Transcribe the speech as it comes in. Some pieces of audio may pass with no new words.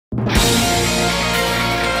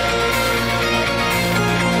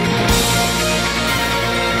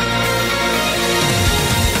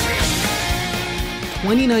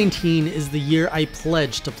2019 is the year I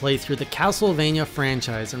pledged to play through the Castlevania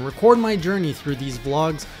franchise and record my journey through these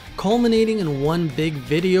vlogs, culminating in one big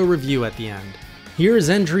video review at the end. Here is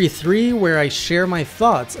entry 3, where I share my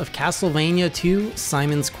thoughts of Castlevania 2: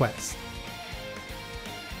 Simon's Quest.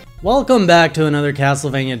 Welcome back to another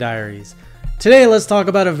Castlevania Diaries. Today let's talk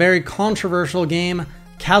about a very controversial game,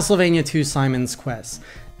 Castlevania 2: Simon's Quest.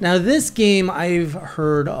 Now this game I've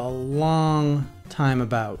heard a long time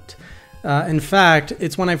about. In fact,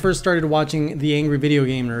 it's when I first started watching The Angry Video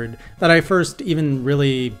Game Nerd that I first even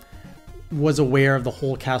really was aware of the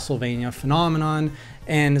whole Castlevania phenomenon.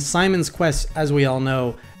 And Simon's Quest, as we all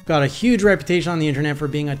know, got a huge reputation on the internet for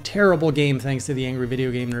being a terrible game thanks to The Angry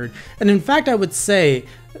Video Game Nerd. And in fact, I would say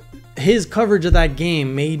his coverage of that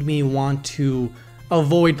game made me want to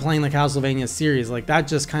avoid playing the Castlevania series. Like, that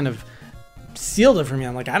just kind of sealed it for me.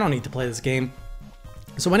 I'm like, I don't need to play this game.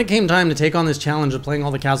 So when it came time to take on this challenge of playing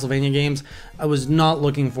all the Castlevania games, I was not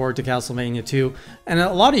looking forward to Castlevania 2. And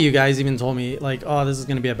a lot of you guys even told me, like, oh, this is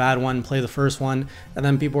going to be a bad one, play the first one. And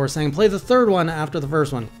then people were saying, play the third one after the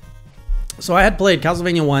first one. So I had played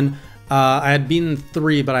Castlevania 1. I had beaten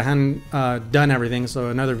 3, but I hadn't done everything. So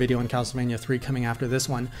another video on Castlevania 3 coming after this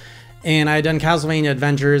one. And I had done Castlevania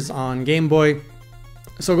Adventures on Game Boy.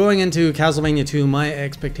 So going into Castlevania 2, my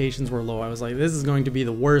expectations were low. I was like, this is going to be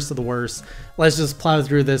the worst of the worst. Let's just plow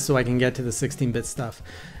through this so I can get to the 16-bit stuff.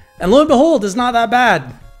 And lo and behold, it's not that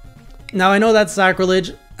bad. Now, I know that's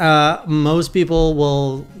sacrilege. Most people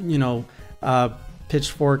will, you know,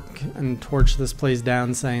 pitchfork and torch this place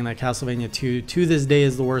down saying that Castlevania 2 to this day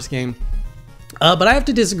is the worst game. But I have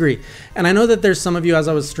to disagree. And I know that there's some of you, as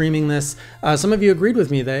I was streaming this, some of you agreed with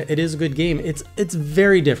me that it is a good game. It's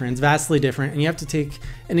very different. It's vastly different. And you have to take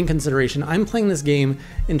it in consideration. I'm playing this game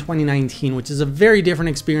in 2019, which is a very different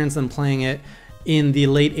experience than playing it in the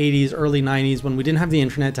late 80s, early 90s, when we didn't have the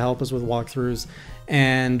internet to help us with walkthroughs.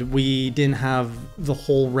 And we didn't have the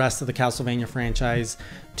whole rest of the Castlevania franchise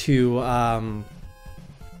to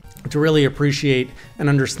really appreciate and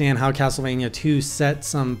understand how Castlevania 2 set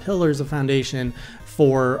some pillars of foundation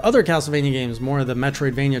for other Castlevania games, more of the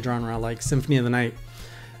Metroidvania genre like Symphony of the Night.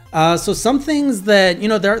 So some things that, you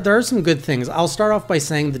know, there are some good things. I'll start off by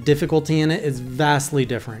saying the difficulty in it is vastly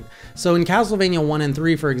different. So in Castlevania 1 and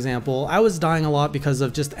 3, for example, I was dying a lot because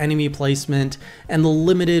of just enemy placement and the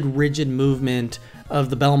limited rigid movement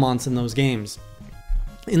of the Belmonts in those games.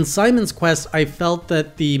 In Simon's Quest, I felt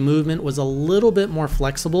that the movement was a little bit more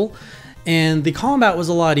flexible and the combat was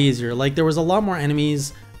a lot easier. Like, there was a lot more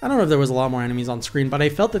enemies. I don't know if there was a lot more enemies on screen, but I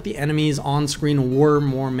felt that the enemies on screen were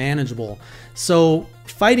more manageable. So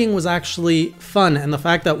fighting was actually fun, and the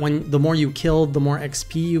fact that the more you killed, the more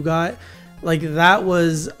XP you got, like, that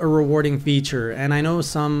was a rewarding feature. And I know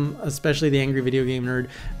some, especially the Angry Video Game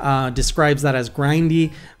Nerd, describes that as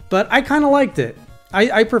grindy, but I kind of liked it.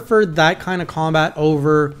 I preferred that kind of combat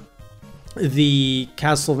over the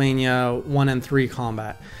Castlevania 1 and 3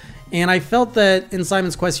 combat. And I felt that in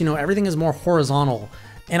Simon's Quest, you know, everything is more horizontal.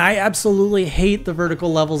 And I absolutely hate the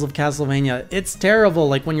vertical levels of Castlevania. It's terrible.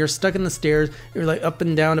 Like, when you're stuck in the stairs, you're like up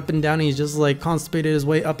and down, and he's just like constipated his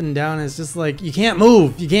way up and down. And it's just like, you can't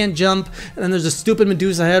move, you can't jump. And then there's a stupid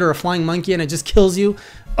Medusa head or a flying monkey and it just kills you.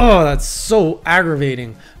 Oh, that's so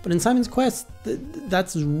aggravating. But in Simon's Quest,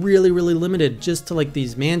 that's really, really limited just to like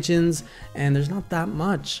these mansions, and there's not that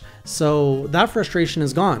much. So that frustration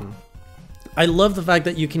is gone. I love the fact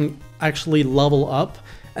that you can actually level up,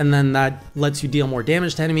 and then that lets you deal more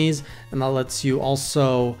damage to enemies, and that lets you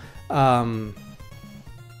also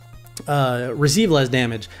receive less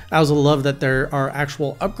damage. I also love that there are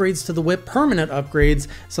actual upgrades to the whip, permanent upgrades,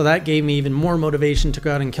 so that gave me even more motivation to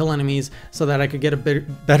go out and kill enemies so that I could get a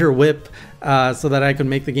better whip, so that I could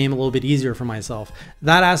make the game a little bit easier for myself.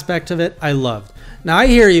 That aspect of it I loved. Now, I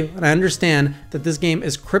hear you, and I understand that this game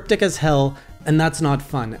is cryptic as hell, and that's not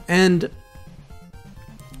fun. And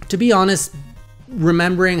to be honest,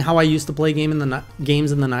 remembering how I used to play games in the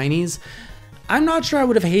 90s, I'm not sure I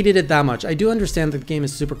would have hated it that much. I do understand that the game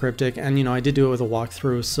is super cryptic, and, you know, I did do it with a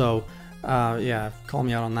walkthrough, so yeah, call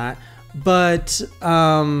me out on that. But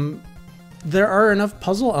there are enough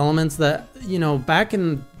puzzle elements that, you know, back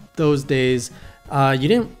in those days, you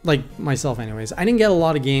didn't, like myself anyways, I didn't get a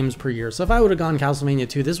lot of games per year. So if I would have gone Castlevania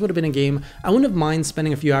 2, this would have been a game I wouldn't have mind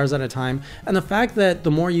spending a few hours at a time. And the fact that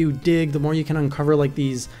the more you dig, the more you can uncover like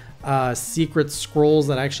these secret scrolls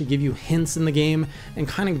that actually give you hints in the game and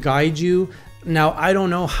kind of guide you. Now, I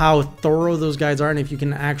don't know how thorough those guides are and if you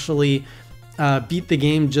can actually beat the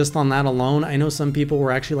game just on that alone. I know some people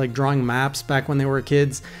were actually like drawing maps back when they were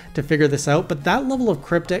kids to figure this out, but that level of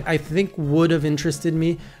cryptic I think would have interested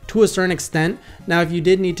me to a certain extent. Now, if you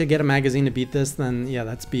did need to get a magazine to beat this, then yeah,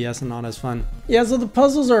 that's BS and not as fun. Yeah, so the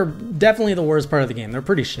puzzles are definitely the worst part of the game. They're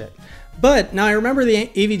pretty shit. But now I remember the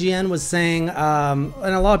AVGN was saying, and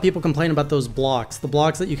a lot of people complain about those blocks, the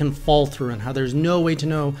blocks that you can fall through, and how there's no way to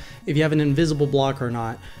know if you have an invisible block or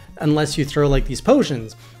not, unless you throw like these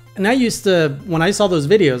potions. And I used to, when I saw those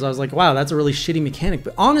videos, I was like, wow, that's a really shitty mechanic.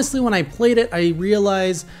 But honestly, when I played it, I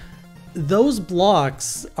realized those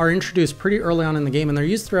blocks are introduced pretty early on in the game, and they're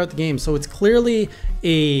used throughout the game. So it's clearly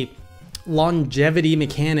a longevity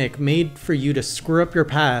mechanic made for you to screw up your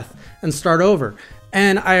path and start over.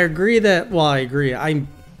 And I agree that, well, I agree. I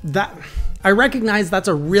recognize that's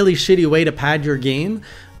a really shitty way to pad your game.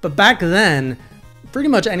 But back then, pretty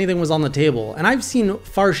much anything was on the table, and I've seen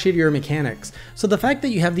far shittier mechanics. So the fact that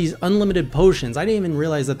you have these unlimited potions, I didn't even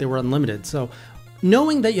realize that they were unlimited. So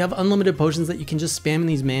knowing that you have unlimited potions that you can just spam in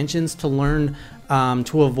these mansions to learn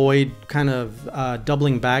to avoid kind of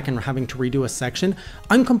doubling back and having to redo a section,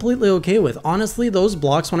 I'm completely okay with. Honestly, those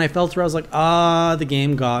blocks, when I fell through, I was like, the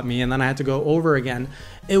game got me, and then I had to go over again.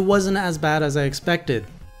 It wasn't as bad as I expected.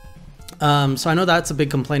 So I know that's a big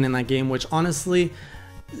complaint in that game, which honestly,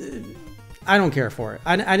 I don't care for it.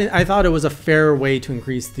 I thought it was a fair way to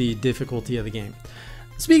increase the difficulty of the game.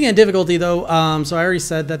 Speaking of difficulty though, so I already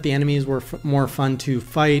said that the enemies were more fun to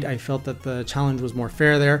fight. I felt that the challenge was more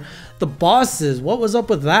fair there. The bosses, what was up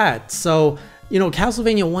with that? So, you know,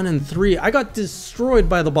 Castlevania 1 and 3, I got destroyed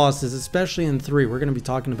by the bosses, especially in 3. We're going to be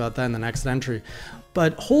talking about that in the next entry.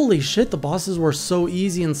 But holy shit, the bosses were so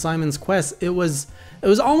easy in Simon's Quest. It was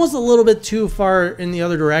almost a little bit too far in the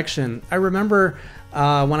other direction. I remember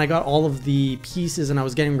when I got all of the pieces and I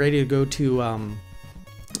was getting ready to go to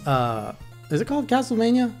is it called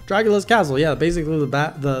Castlevania? Dracula's Castle. Yeah, basically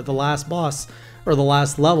the last boss, or the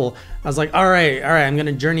last level. I was like, all right, I'm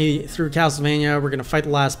gonna journey through Castlevania. We're gonna fight the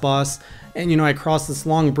last boss. And you know, I cross this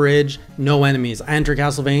long bridge, no enemies. I enter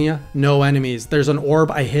Castlevania, no enemies. There's an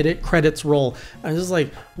orb, I hit it, credits roll. I was just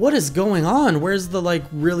like, what is going on? Where's the like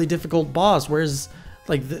really difficult boss? Where's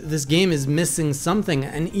like this game is missing something.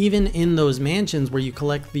 And even in those mansions where you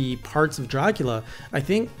collect the parts of Dracula, I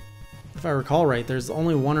think, if I recall right, there's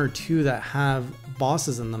only 1 or 2 that have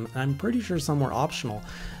bosses in them. I'm pretty sure some were optional.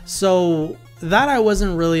 So that I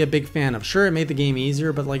wasn't really a big fan of. Sure, it made the game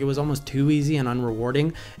easier, but like it was almost too easy and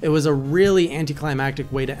unrewarding. It was a really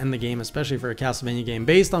anticlimactic way to end the game, especially for a Castlevania game,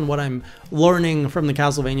 based on what I'm learning from the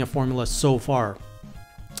Castlevania formula so far.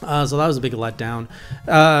 So that was a big letdown.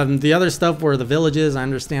 The other stuff were the villages. I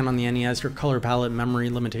understand on the NES, your color palette, memory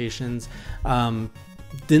limitations,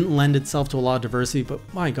 didn't lend itself to a lot of diversity, but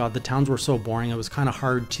my god, the towns were so boring. It was kind of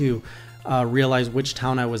hard to realize which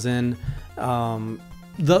town I was in.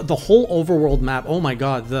 The whole overworld map, oh my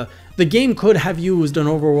god, the game could have used an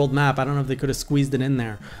overworld map. I don't know if they could have squeezed it in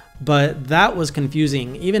there, but that was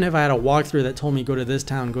confusing. Even if I had a walkthrough that told me go to this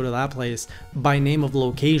town, go to that place by name of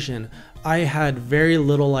location, I had very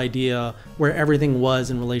little idea where everything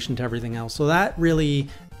was in relation to everything else. So that really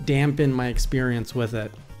dampened my experience with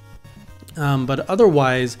it. But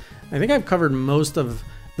otherwise, I think I've covered most of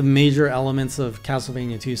the major elements of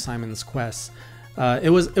Castlevania 2 Simon's Quest.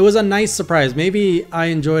 It was a nice surprise. Maybe I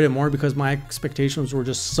enjoyed it more because my expectations were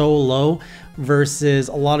just so low, versus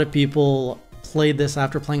a lot of people played this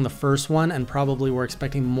after playing the first one and probably were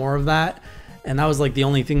expecting more of that. And that was like the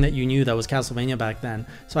only thing that you knew that was Castlevania back then.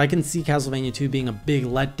 So I can see Castlevania 2 being a big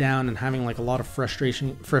letdown and having like a lot of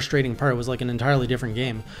frustrating part. It was like an entirely different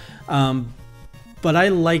game. But I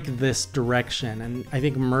like this direction, and I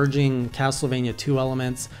think merging Castlevania 2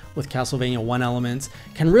 elements with Castlevania 1 elements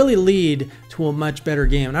can really lead to a much better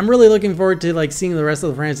game. And I'm really looking forward to like seeing the rest of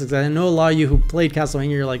the franchise. I know a lot of you who played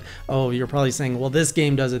Castlevania, you're like, oh, you're probably saying, well, this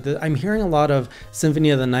game does it. I'm hearing a lot of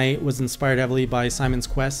Symphony of the Night was inspired heavily by Simon's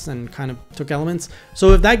Quest and kind of took elements.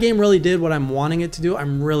 So if that game really did what I'm wanting it to do,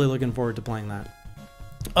 I'm really looking forward to playing that.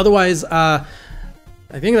 Otherwise, I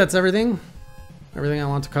think that's everything I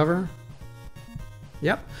want to cover.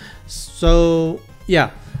 Yep. So yeah.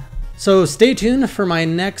 So stay tuned for my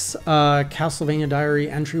next Castlevania Diary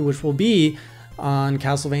entry, which will be on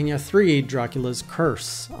Castlevania 3, Dracula's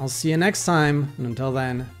Curse. I'll see you next time, and until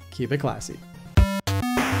then, keep it classy.